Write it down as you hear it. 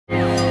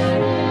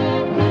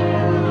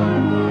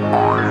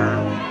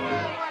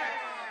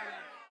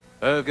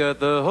I've got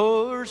the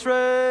horse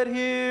right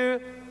here.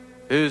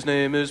 His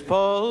name is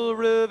Paul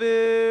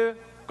Revere.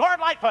 Gord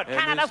Lightfoot,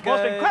 Canada's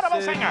most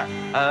incredible singer.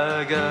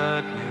 I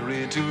got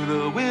married to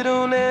the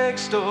widow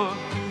next door.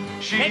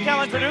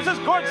 K-TEL introduces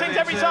Gord Sings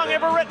Every Song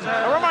Ever Written,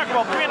 a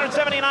remarkable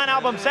 379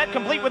 album set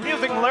complete with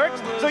music and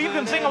lyrics, so you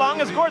can sing along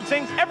as Gord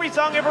sings every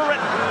song ever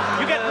written.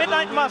 You get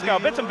Midnight in Moscow,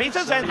 Bits and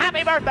Pieces, and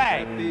Happy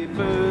Birthday. Happy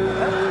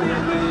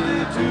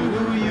birthday to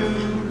you.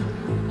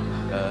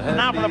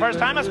 Now, for the first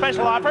time, a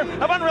special offer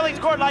of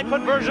unreleased Gord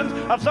Lightfoot versions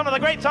of some of the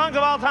great songs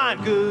of all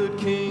time. Good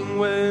King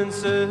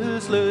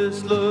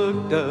Wenceslas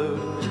looked out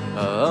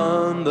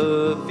on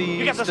the feast.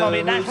 You get the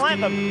Soviet national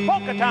anthem,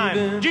 Polka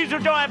Time,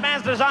 Jesus Joy of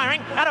Man's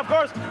Desiring, and of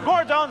course,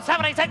 Gord's own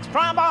 76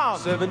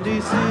 trombones.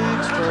 76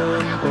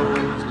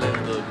 trombones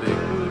left the big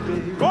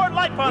parade. Gord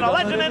Lightfoot, a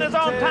legend in his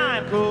own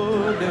time.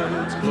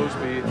 Cornets close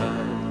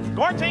behind.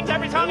 Gord Sings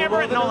Every Song Ever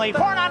Written, only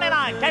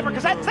 $4.99. Taper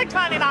cassette,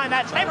 $6.99.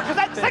 That's taper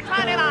cassette,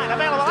 $6.99.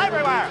 Available